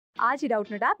आज ही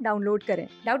Doubtnut app download करें।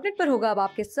 Doubtnut पर होगा अब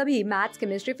आपके सभी मैथ्स,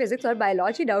 केमिस्ट्री, फिजिक्स और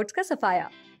बायोलॉजी डाउट्स का सफाया।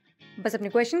 बस अपने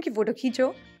क्वेश्चन की फोटो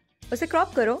खींचो, उसे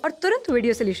क्रॉप करो और तुरंत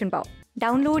वीडियो सोल्यूशन पाओ।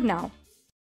 Download now.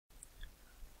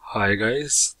 हाय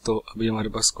गाइस, तो अभी हमारे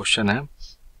पास क्वेश्चन है,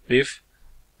 if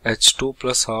H2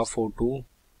 plus half O2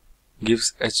 gives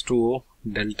H2O,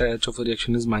 delta H of the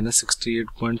reaction is minus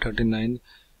 68.39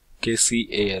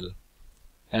 kcal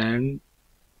and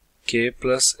K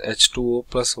plus H2O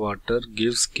plus water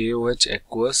gives KOH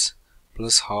aqueous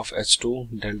plus half H2,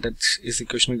 delta H इस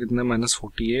equation में कितना है minus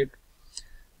 48,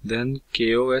 then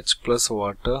KOH plus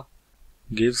water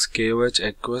gives KOH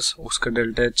aqueous, उसका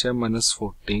delta H है minus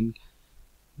 14.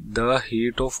 The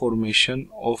heat of formation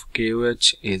of KOH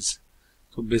is,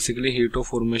 तो basically heat of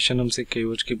formation हमसे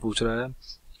KOH की पूछ रहा है।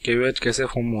 KOH कैसे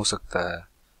फॉर्म हो सकता है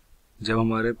जब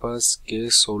हमारे पास K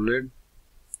सॉलिड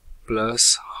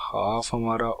प्लस हाफ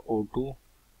हमारा O2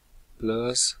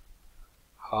 प्लस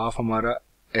हाफ हमारा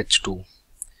H2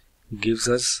 gives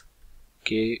us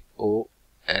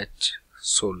KOH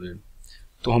solid.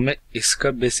 तो हमें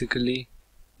इसका बेसिकली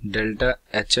डेल्टा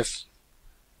HF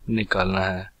निकालना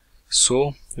है। So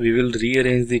we will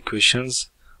rearrange the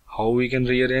equations. How we can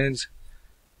rearrange?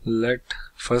 Let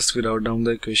first we write down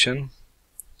the equation.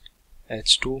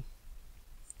 H2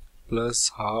 plus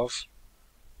half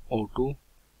O2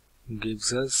 gives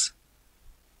us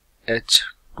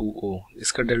H2O.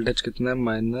 इसका delta H कितना है?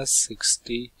 Minus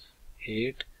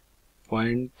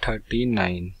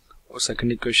 68.39। और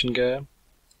second equation क्या है?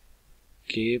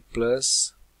 K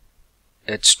plus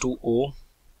H2O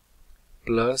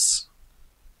plus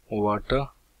water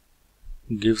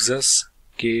gives us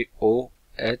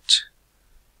KOH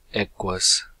aqueous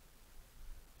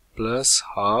plus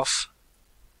half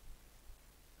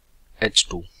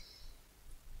H2।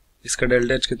 इसका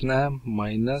delta H कितना है?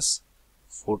 Minus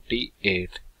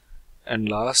 48। And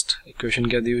last equation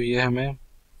क्या दी हुई है हमें?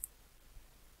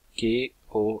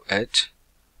 KOH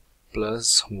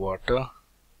plus water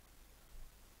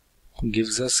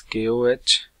gives us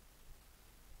KOH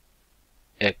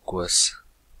aqueous।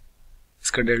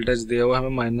 इसका डेल्टा H दिया हुआ है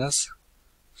हमें minus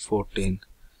 14.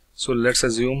 So let's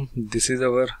assume this is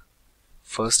our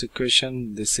first equation,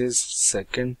 this is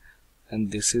second and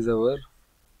this is our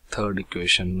third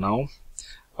equation. Now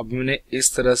अब मैंने इस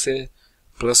तरह से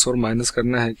प्लस और माइनस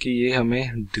करना है कि ये हमें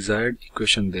डिजायर्ड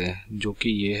इक्वेशन दे, जो कि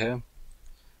ये है।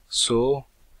 So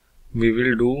we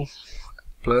will do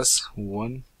plus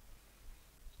 1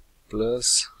 plus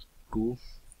 2.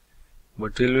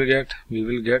 What will we get? We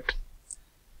will get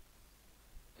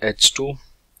H2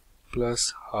 plus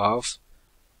half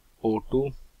O2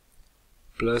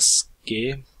 plus K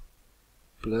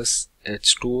plus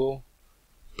H2O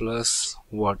plus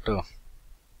water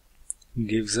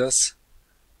gives us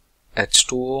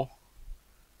H2O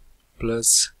plus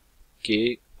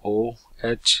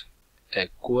KOH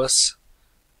aqueous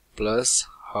plus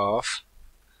half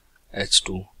H2.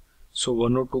 सो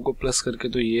 1 और 2 को plus करके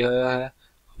तो ये आया है।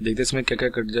 देखते इसमें क्या क्या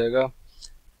कट जाएगा।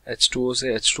 H2O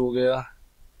से H2 गया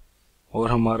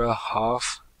और हमारा हाफ,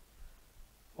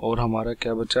 और हमारा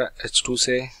क्या बचा? H2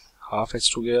 से हाफ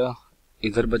H2 गया,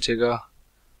 इधर बचेगा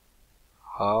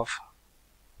half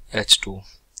H2।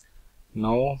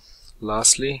 Now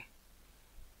lastly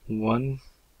 1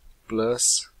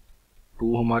 plus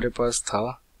 2 हमारे पास था।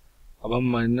 अब हम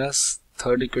माइनस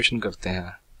थर्ड इक्वेशन करते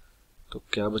हैं, तो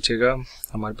क्या बचेगा?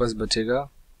 हमारे पास बचेगा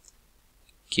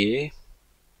K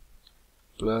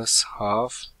plus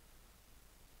half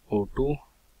O2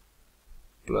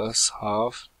 plus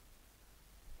half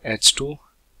H2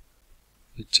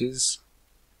 which is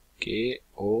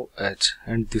KOH,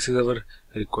 and this is our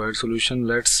required solution.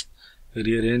 Let's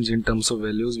rearrange in terms of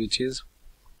values, which is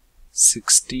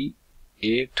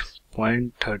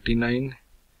 68.39,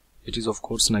 which is of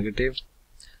course negative,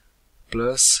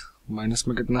 plus minus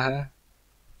में कितना है?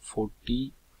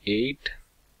 48,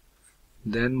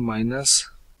 then minus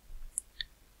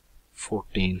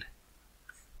 14.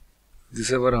 This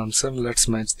is our answer. Let's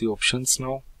match the options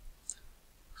now.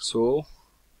 So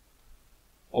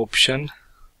option,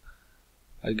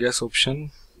 I guess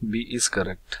option B is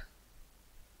correct.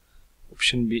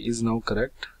 Option B is now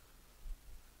correct.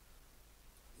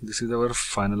 This is our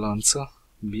final answer.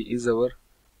 B is our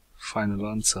final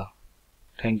answer.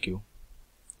 Thank you.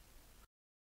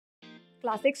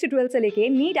 Class 6 से 12 से लेके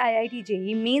NEET, IIT,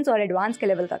 JEE mains और advance के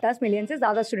level तक 10 million से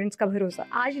ज्यादा students का भरोसा।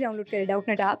 आज ही डाउनलोड करें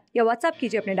डाउटनेट ऐप या व्हाट्सएप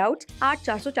कीजिए अपने डाउट्स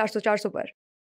 8400 400 400 पर।